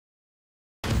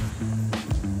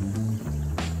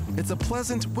It's a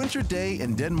pleasant winter day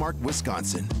in Denmark,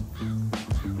 Wisconsin.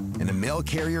 And a mail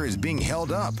carrier is being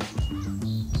held up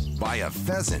by a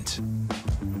pheasant.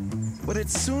 But it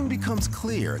soon becomes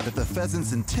clear that the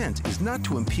pheasant's intent is not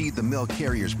to impede the mail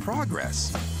carrier's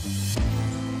progress.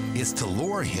 It's to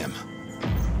lure him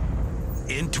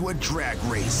into a drag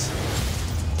race.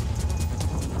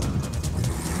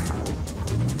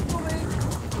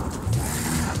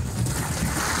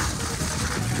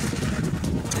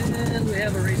 And we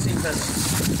have a racing pheasant.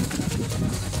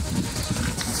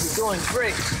 It's going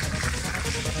great.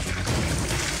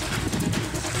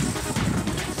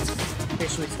 Okay,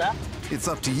 should we stop? It's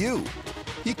up to you.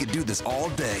 You could do this all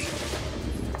day.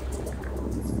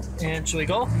 And should we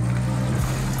go?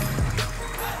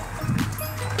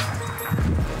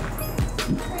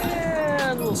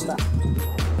 And we'll stop.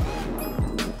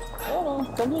 Oh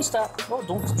no, don't do a stop. Oh,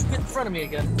 don't get in front of me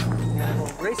again. And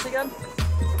we'll race again.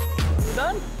 You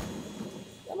done?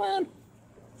 Come on.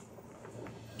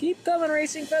 Keep coming,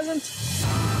 racing pheasant.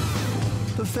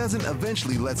 The pheasant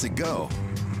eventually lets it go.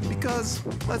 Because,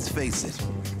 let's face it,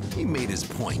 he made his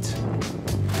point.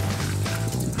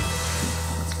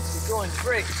 You're going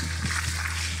great.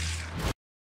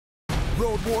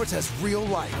 Road Wars has real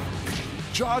life.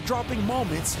 Jaw-dropping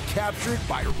moments captured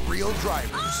by real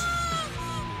drivers.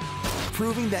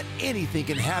 Proving that anything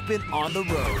can happen on the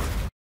road.